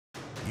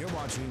You're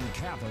watching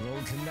Capital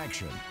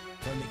Connection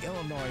from the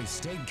Illinois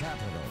State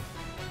Capitol.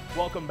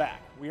 Welcome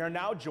back. We are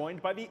now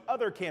joined by the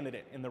other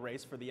candidate in the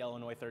race for the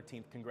Illinois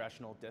 13th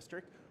Congressional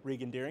District,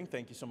 Regan Deering.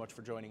 Thank you so much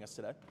for joining us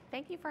today.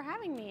 Thank you for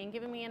having me and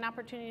giving me an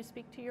opportunity to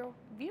speak to your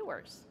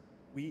viewers.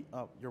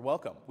 You're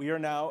welcome. We are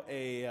now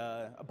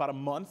about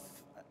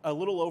a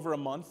little over a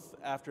month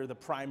after the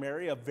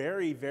primary, a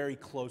very, very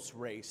close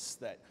race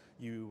that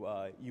you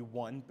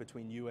won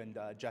between you and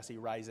Jesse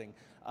Rising.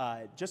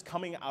 Just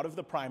coming out of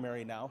the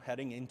primary now,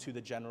 heading into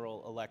the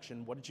general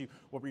election, what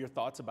were your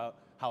thoughts about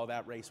how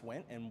that race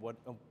went, and what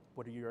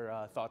are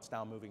your thoughts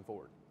now moving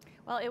forward?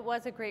 Well, it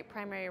was a great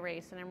primary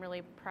race, and I'm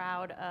really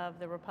proud of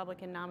the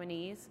Republican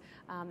nominees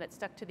that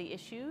stuck to the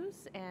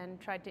issues and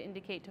tried to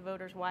indicate to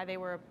voters why they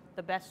were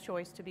the best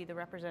choice to be the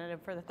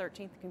representative for the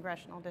 13th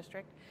Congressional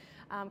District.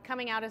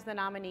 Coming out as the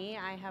nominee,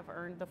 I have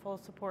earned the full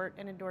support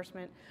and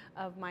endorsement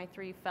of my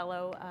three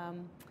fellow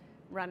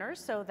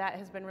runners, so that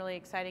has been really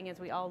exciting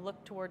as we all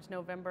look towards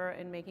November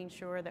and making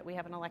sure that we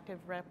have an elected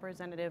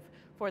representative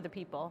for the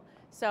people.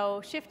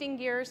 So shifting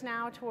gears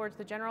now towards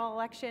the general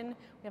election,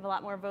 we have a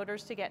lot more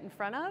voters to get in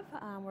front of.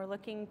 We're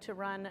looking to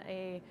run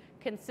a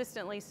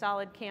consistently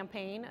solid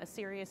campaign, a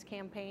serious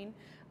campaign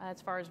as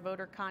far as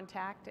voter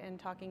contact and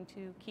talking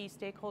to key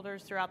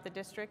stakeholders throughout the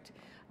district,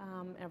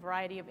 a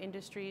variety of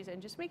industries,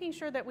 and just making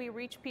sure that we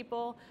reach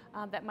people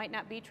that might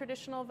not be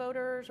traditional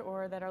voters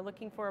or that are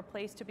looking for a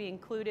place to be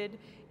included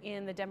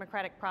in the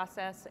democratic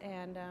process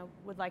and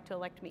would like to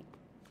elect me.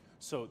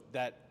 So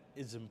that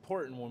is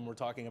important when we're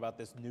talking about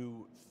this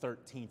new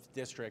 13th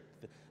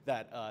district,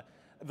 that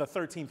the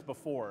 13th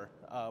before,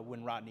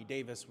 when Rodney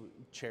Davis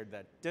chaired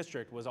that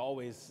district, was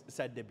always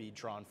said to be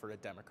drawn for a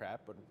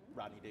Democrat, but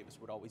Rodney Davis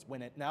would always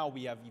win it. Now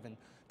we have even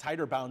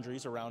tighter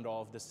boundaries around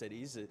all of the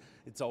cities.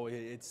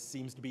 It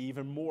seems to be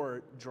even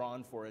more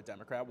drawn for a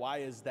Democrat. Why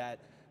is that?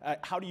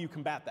 How do you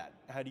combat that?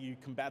 How do you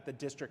combat the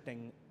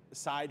districting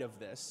side of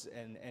this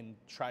and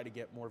try to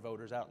get more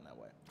voters out in that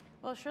way?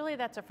 Well, surely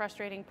that's a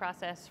frustrating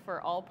process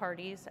for all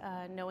parties,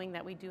 knowing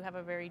that we do have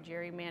a very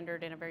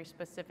gerrymandered and a very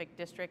specific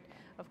district.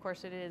 Of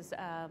course, it is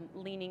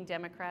leaning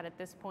Democrat at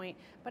this point,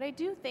 but I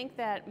do think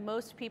that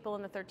most people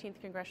in the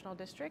 13th Congressional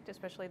District,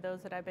 especially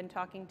those that I've been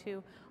talking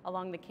to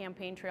along the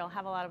campaign trail,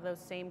 have a lot of those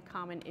same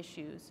common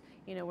issues.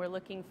 You know, we're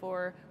looking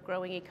for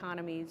growing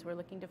economies, we're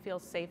looking to feel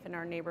safe in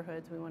our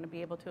neighborhoods, we want to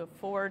be able to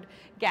afford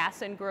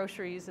gas and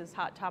groceries as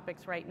hot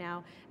topics right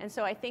now. And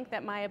so I think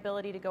that my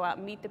ability to go out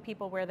and meet the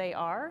people where they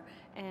are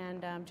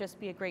and just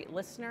be a great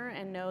listener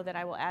and know that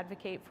I will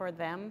advocate for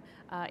them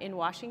in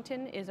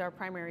Washington is our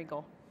primary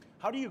goal.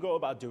 How do you go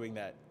about doing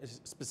that,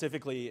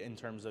 specifically in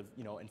terms of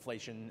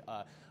inflation,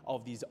 all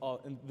of these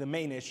the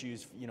main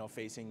issues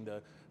facing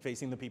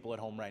the people at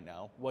home right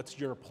now? What's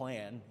your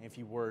plan if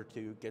you were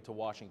to get to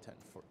Washington?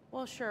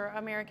 Well, sure.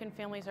 American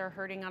families are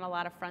hurting on a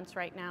lot of fronts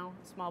right now,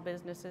 small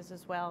businesses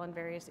as well, and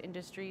various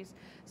industries.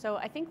 So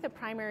I think the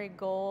primary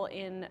goal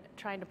in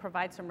trying to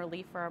provide some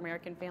relief for our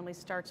American families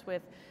starts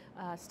with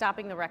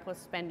stopping the reckless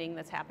spending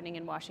that's happening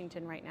in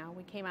Washington right now.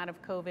 We came out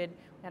of COVID,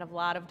 we had a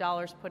lot of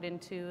dollars put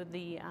into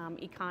the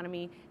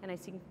economy, and I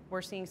think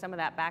we're seeing some of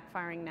that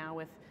backfiring now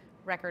with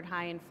record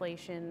high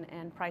inflation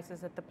and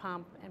prices at the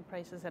pump and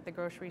prices at the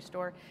grocery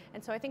store.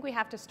 And so I think we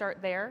have to start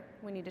there.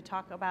 We need to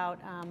talk about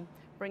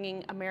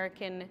bringing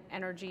American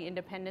energy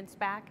independence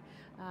back.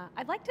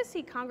 I'd like to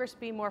see Congress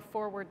be more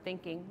forward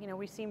thinking. You know,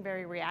 we seem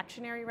very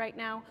reactionary right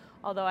now,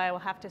 although I will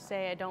have to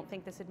say I don't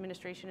think this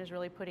administration is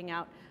really putting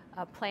out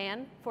a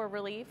plan for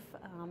relief.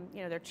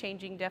 They're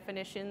changing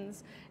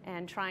definitions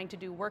and trying to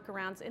do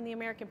workarounds, and the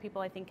American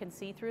people, I think, can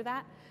see through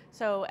that.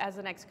 So as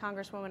the next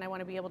Congresswoman, I want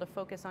to be able to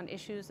focus on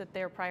issues that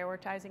they're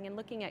prioritizing and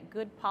looking at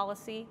good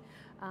policy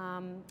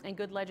and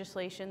good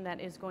legislation that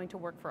is going to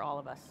work for all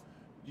of us.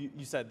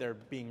 You said they're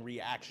being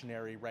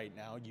reactionary right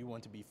now. You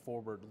want to be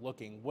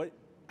forward-looking.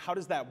 How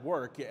does that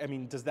work? I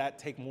mean, does that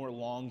take more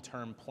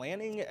long-term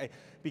planning?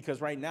 Because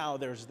right now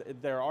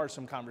there are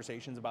some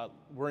conversations about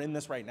we're in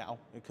this right now.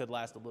 It could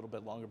last a little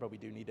bit longer, but we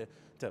do need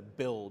to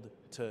build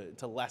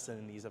to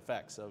lessen these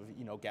effects of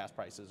gas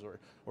prices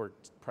or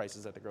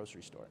prices at the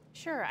grocery store.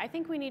 Sure, I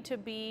think we need to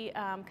be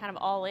kind of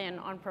all in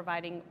on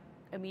providing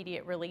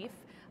immediate relief,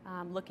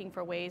 looking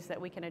for ways that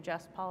we can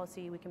adjust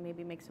policy, we can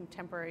maybe make some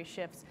temporary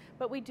shifts,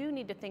 but we do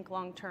need to think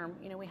long term.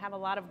 We have a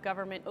lot of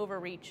government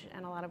overreach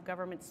and a lot of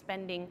government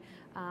spending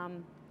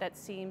that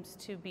seems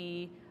to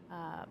be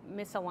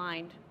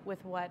misaligned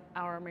with what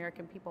our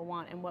American people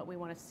want and what we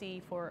want to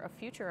see for a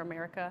future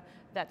America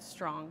that's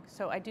strong.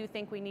 So I do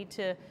think we need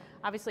to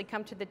obviously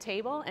come to the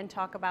table and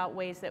talk about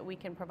ways that we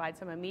can provide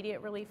some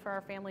immediate relief for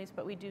our families,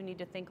 but we do need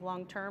to think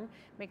long term,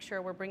 make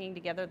sure we're bringing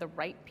together the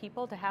right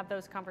people to have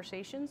those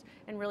conversations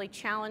and really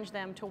challenge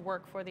them to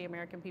work for the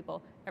American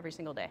people every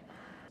single day.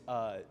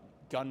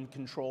 Gun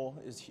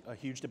control is a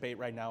huge debate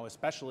right now,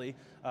 especially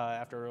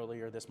after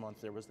earlier this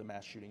month there was the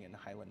mass shooting in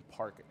Highland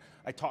Park.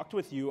 I talked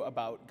with you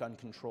about gun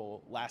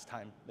control last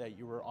time that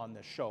you were on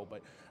this show,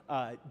 but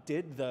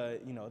did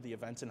the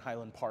events in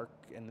Highland Park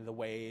and the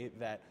way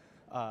that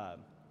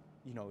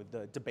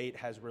the debate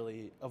has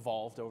really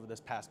evolved over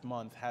this past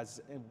month.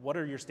 What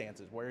are your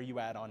stances? Where are you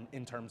at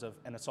in terms of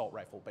an assault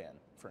rifle ban,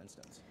 for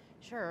instance?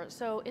 Sure.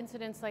 So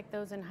incidents like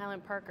those in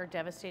Highland Park are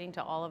devastating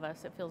to all of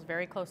us. It feels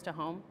very close to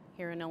home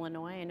here in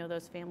Illinois. I know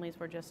those families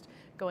were just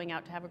going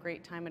out to have a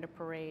great time at a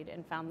parade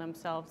and found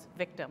themselves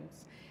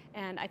victims.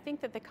 And I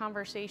think that the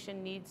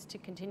conversation needs to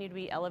continue to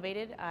be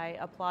elevated. I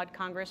applaud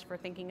Congress for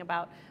thinking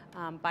about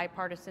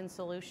bipartisan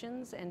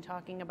solutions and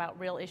talking about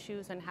real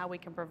issues and how we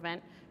can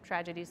prevent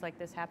tragedies like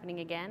this happening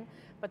again.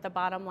 But the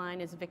bottom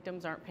line is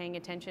victims aren't paying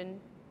attention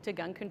to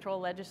gun control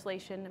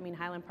legislation. I mean,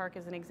 Highland Park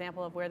is an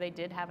example of where they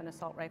did have an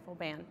assault rifle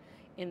ban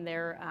in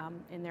their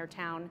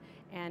town,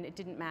 and it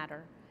didn't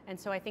matter. And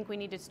so I think we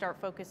need to start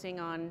focusing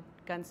on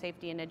gun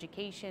safety and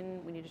education.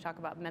 We need to talk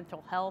about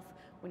mental health.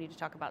 We need to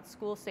talk about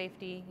school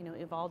safety.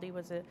 Uvalde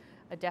was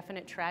a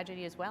definite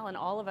tragedy as well, and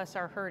all of us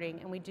are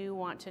hurting, and we do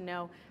want to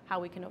know how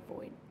we can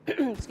avoid,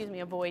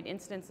 avoid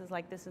incidences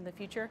like this in the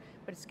future,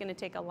 but it's going to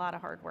take a lot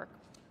of hard work.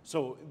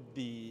 So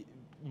the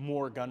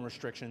more gun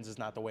restrictions is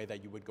not the way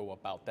that you would go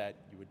about that.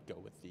 You would go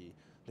with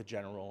the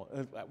general,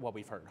 what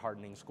we've heard,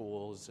 hardening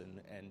schools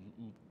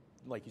and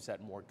like you said,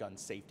 more gun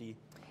safety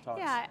talks?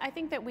 Yeah, I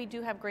think that we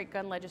do have great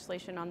gun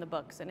legislation on the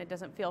books, and it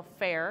doesn't feel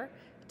fair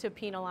to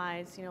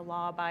penalize,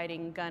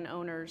 law-abiding gun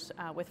owners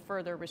with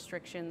further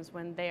restrictions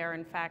when they are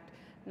in fact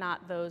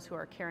not those who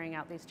are carrying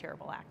out these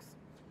terrible acts.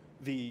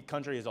 The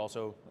country is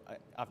also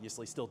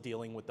obviously still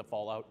dealing with the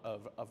fallout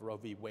of Roe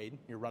v. Wade.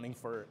 You're running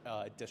for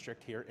a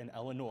district here in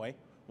Illinois,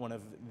 one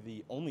of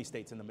the only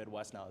states in the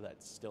Midwest now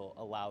that still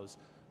allows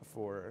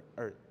for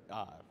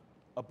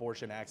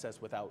abortion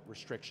access without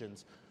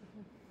restrictions.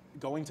 Mm-hmm.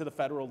 Going to the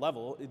federal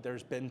level,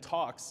 there's been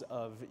talks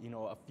of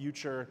a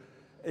future.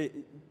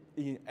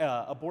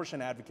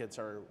 Abortion advocates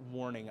are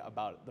warning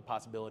about the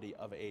possibility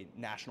of a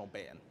national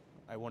ban.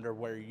 I wonder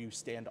where you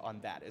stand on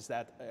that. Is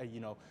that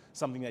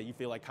something that you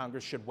feel like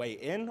Congress should weigh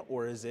in,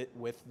 or is it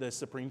with the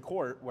Supreme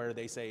Court where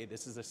they say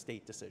this is a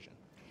state decision?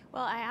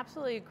 Well, I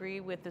absolutely agree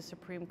with the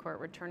Supreme Court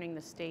returning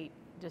the state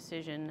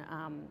decision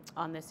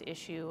on this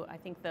issue. I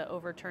think the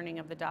overturning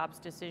of the Dobbs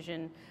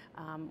decision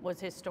was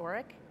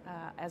historic.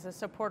 As a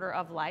supporter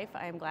of life,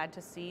 I am glad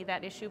to see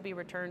that issue be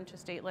returned to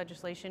state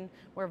legislation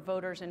where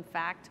voters, in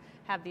fact,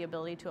 have the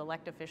ability to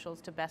elect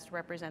officials to best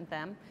represent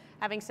them.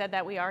 Having said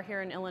that, we are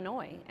here in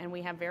Illinois, and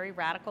we have very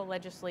radical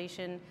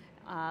legislation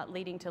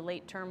leading to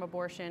late-term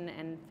abortion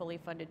and fully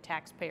funded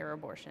taxpayer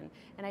abortion.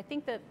 And I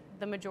think that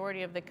the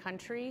majority of the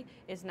country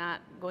is not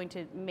going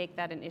to make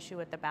that an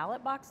issue at the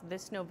ballot box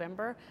this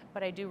November,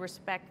 but I do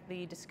respect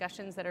the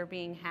discussions that are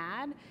being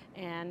had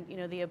and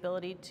the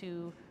ability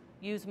to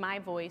use my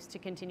voice to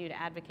continue to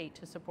advocate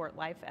to support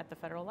life at the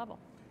federal level.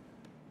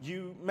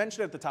 You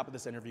mentioned at the top of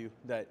this interview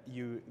that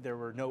there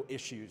were no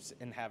issues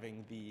in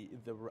having the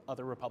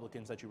other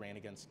Republicans that you ran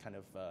against kind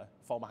of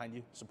fall behind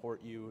you, support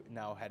you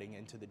now heading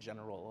into the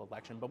general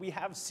election. But we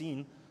have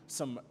seen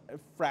some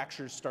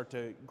fractures start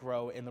to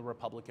grow in the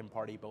Republican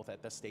Party, both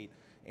at the state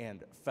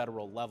and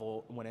federal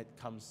level, when it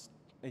comes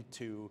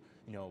to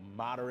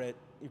moderate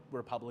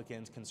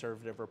Republicans,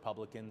 conservative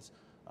Republicans,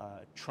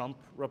 Trump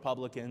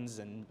Republicans,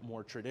 and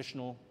more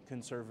traditional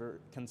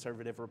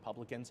conservative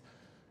Republicans.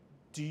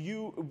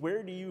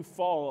 Where do you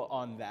fall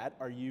on that?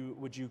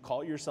 Would you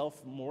call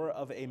yourself more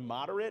of a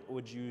moderate?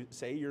 Would you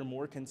say you're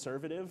more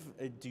conservative?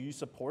 Do you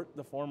support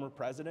the former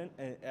president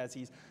as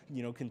he's,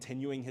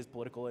 continuing his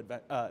political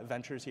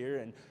ventures here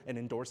and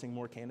endorsing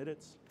more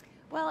candidates?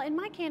 Well, in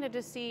my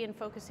candidacy and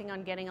focusing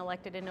on getting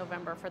elected in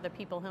November for the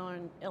people who are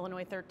in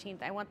Illinois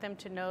 13th, I want them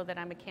to know that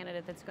I'm a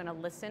candidate that's going to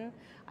listen.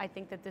 I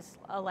think that this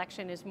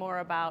election is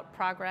more about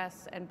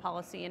progress and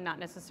policy and not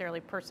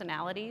necessarily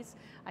personalities.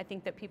 I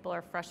think that people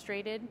are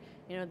frustrated.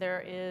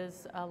 There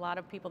is a lot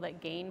of people that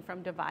gain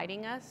from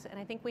dividing us, and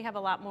I think we have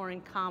a lot more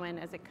in common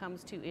as it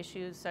comes to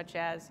issues such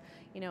as,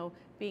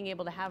 being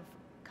able to have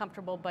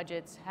comfortable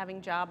budgets,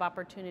 having job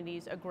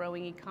opportunities, a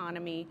growing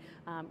economy.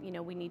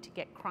 We need to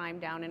get crime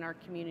down in our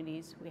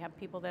communities. We have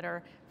people that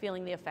are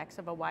feeling the effects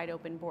of a wide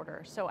open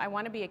border. So I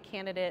want to be a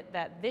candidate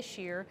that this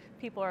year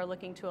people are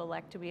looking to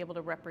elect to be able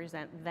to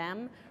represent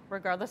them,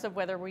 regardless of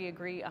whether we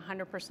agree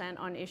 100%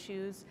 on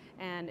issues.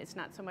 And it's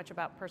not so much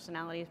about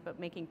personalities, but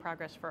making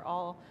progress for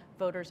all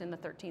voters in the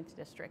 13th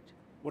district.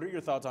 What are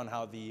your thoughts on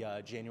how the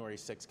January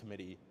 6th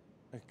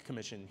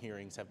commission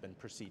hearings have been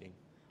proceeding?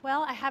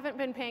 Well, I haven't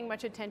been paying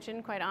much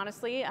attention, quite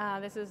honestly.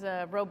 This is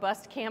a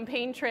robust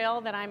campaign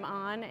trail that I'm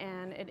on,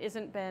 and it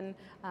hasn't been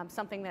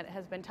something that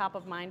has been top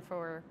of mind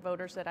for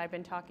voters that I've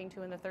been talking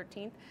to in the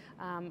 13th.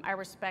 I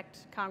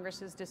respect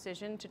Congress's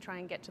decision to try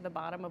and get to the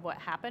bottom of what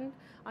happened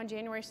on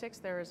January 6th.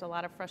 There is a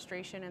lot of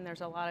frustration and there's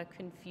a lot of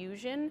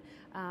confusion,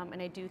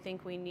 and I do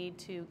think we need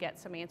to get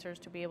some answers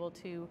to be able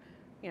to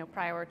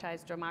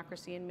prioritize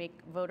democracy and make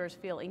voters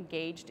feel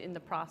engaged in the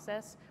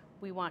process.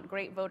 We want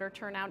great voter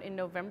turnout in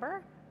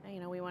November.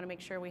 We want to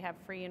make sure we have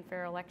free and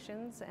fair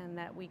elections and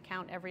that we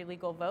count every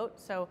legal vote.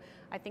 So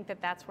I think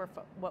that that's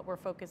what we're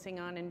focusing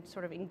on and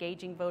sort of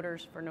engaging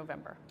voters for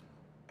November.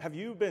 have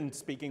you been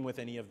speaking with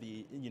any of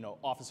the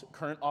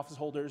current office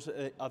holders,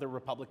 other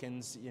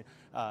Republicans,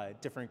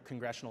 different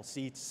congressional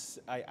seats?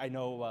 I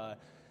know.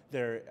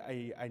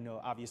 I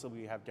know obviously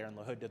we have Darren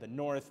LaHood to the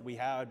north. We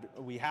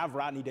have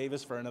Rodney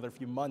Davis for another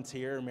few months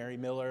here, Mary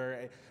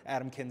Miller,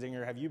 Adam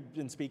Kinzinger. Have you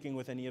been speaking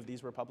with any of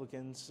these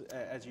Republicans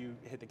as you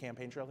hit the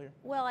campaign trail here?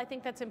 Well, I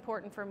think that's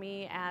important for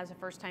me as a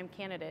first-time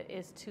candidate,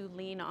 is to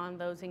lean on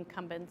those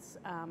incumbents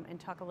and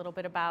talk a little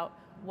bit about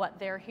what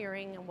they're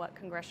hearing and what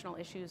congressional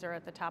issues are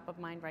at the top of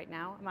mind right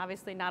now. I'm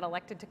obviously not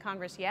elected to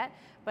Congress yet,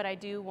 but I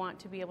do want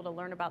to be able to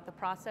learn about the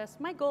process.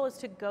 My goal is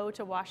to go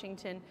to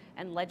Washington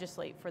and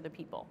legislate for the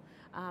people.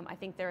 I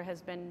think there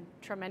has been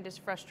tremendous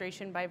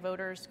frustration by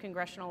voters.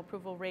 Congressional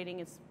approval rating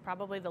is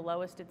probably the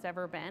lowest it's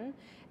ever been.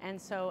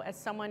 And so as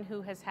someone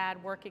who has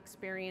had work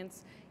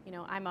experience,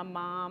 I'm a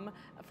mom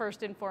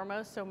first and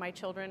foremost, so my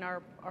children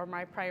are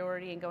my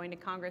priority in going to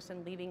Congress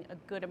and leaving a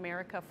good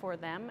America for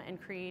them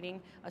and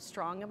creating a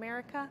strong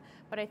America.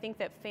 But I think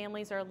that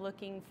families are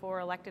looking for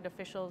elected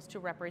officials to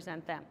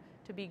represent them,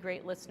 to be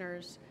great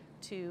listeners,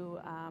 to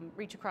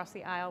reach across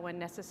the aisle when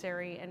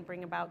necessary and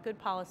bring about good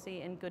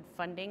policy and good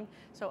funding.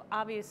 So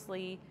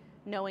obviously,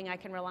 knowing I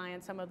can rely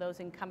on some of those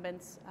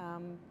incumbents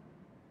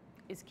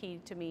is key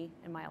to me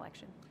in my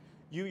election.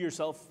 You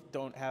yourself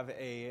don't have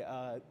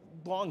a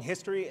long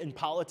history in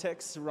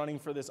politics running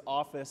for this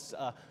office.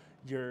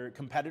 Your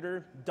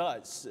competitor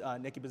does.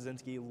 Nikki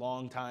Baczynski,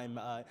 longtime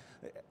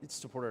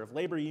supporter of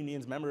labor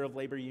unions, member of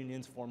labor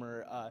unions,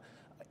 former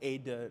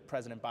aide to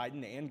President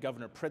Biden and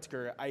Governor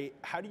Pritzker.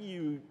 How do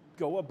you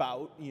go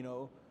about,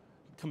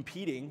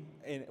 competing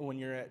when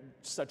you're at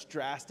such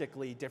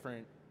drastically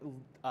different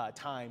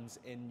times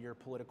in your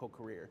political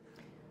career?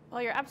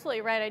 Well, you're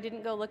absolutely right. I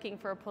didn't go looking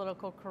for a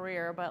political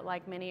career, but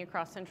like many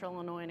across Central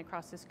Illinois and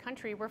across this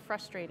country, we're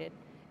frustrated.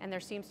 And there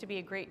seems to be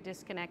a great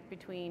disconnect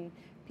between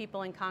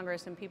people in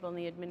Congress and people in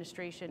the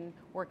administration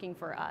working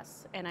for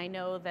us. And I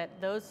know that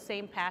those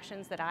same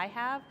passions that I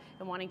have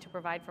in wanting to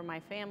provide for my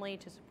family,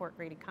 to support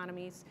great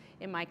economies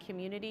in my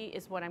community,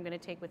 is what I'm going to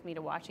take with me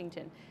to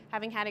Washington.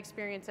 Having had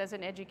experience as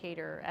an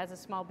educator, as a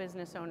small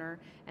business owner,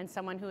 and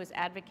someone who has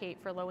advocated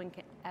for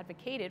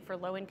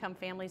low-income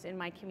families in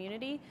my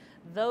community,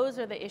 those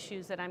are the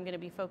issues that I'm going to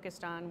be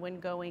focused on when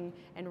going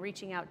and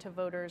reaching out to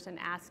voters and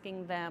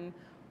asking them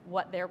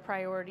what their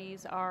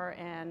priorities are,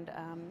 and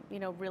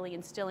really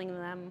instilling in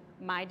them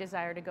my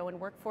desire to go and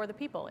work for the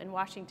people in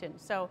Washington.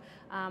 So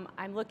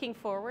I'm looking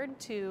forward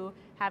to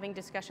having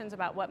discussions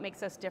about what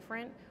makes us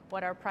different,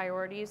 what our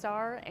priorities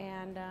are,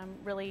 and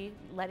really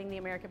letting the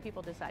American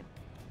people decide.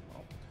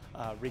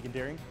 Regan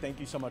Deering, thank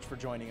you so much for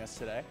joining us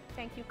today.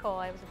 Thank you, Cole.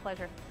 It was a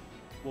pleasure.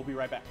 We'll be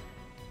right back.